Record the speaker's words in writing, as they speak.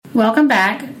Welcome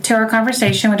back to our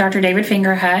conversation with Dr. David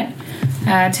Fingerhut.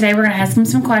 Today we're going to ask him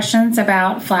some questions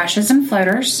about flashes and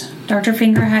floaters. Dr.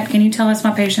 Fingerhut, can you tell us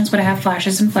my patients would have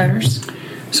flashes and floaters?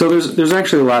 So there's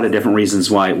actually a lot of different reasons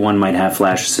why one might have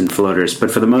flashes and floaters, but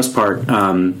for the most part,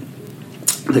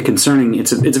 the concerning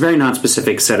it's a very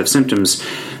nonspecific set of symptoms.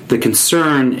 The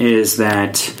concern is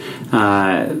that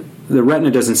the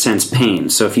retina doesn't sense pain.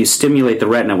 So if you stimulate the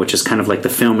retina, which is kind of like the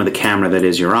film of the camera that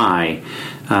is your eye,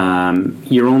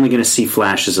 you're only going to see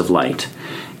flashes of light.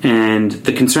 And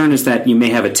the concern is that you may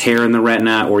have a tear in the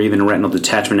retina or even a retinal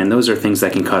detachment, and those are things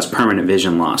that can cause permanent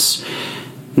vision loss.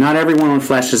 Not everyone with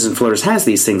flashes and floaters has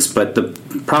these things, but the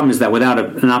problem is that without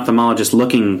an ophthalmologist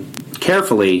looking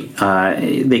carefully,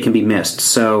 they can be missed.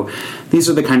 So these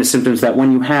are the kind of symptoms that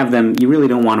when you have them, you really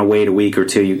don't want to wait a week or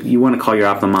two. You want to call your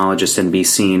ophthalmologist and be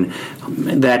seen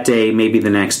that day, maybe the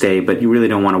next day, but you really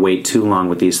don't want to wait too long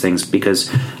with these things because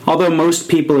although most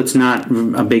people it's not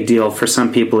a big deal, for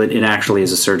some people it actually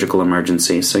is a surgical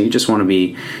emergency. So you just want to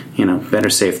be, better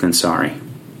safe than sorry.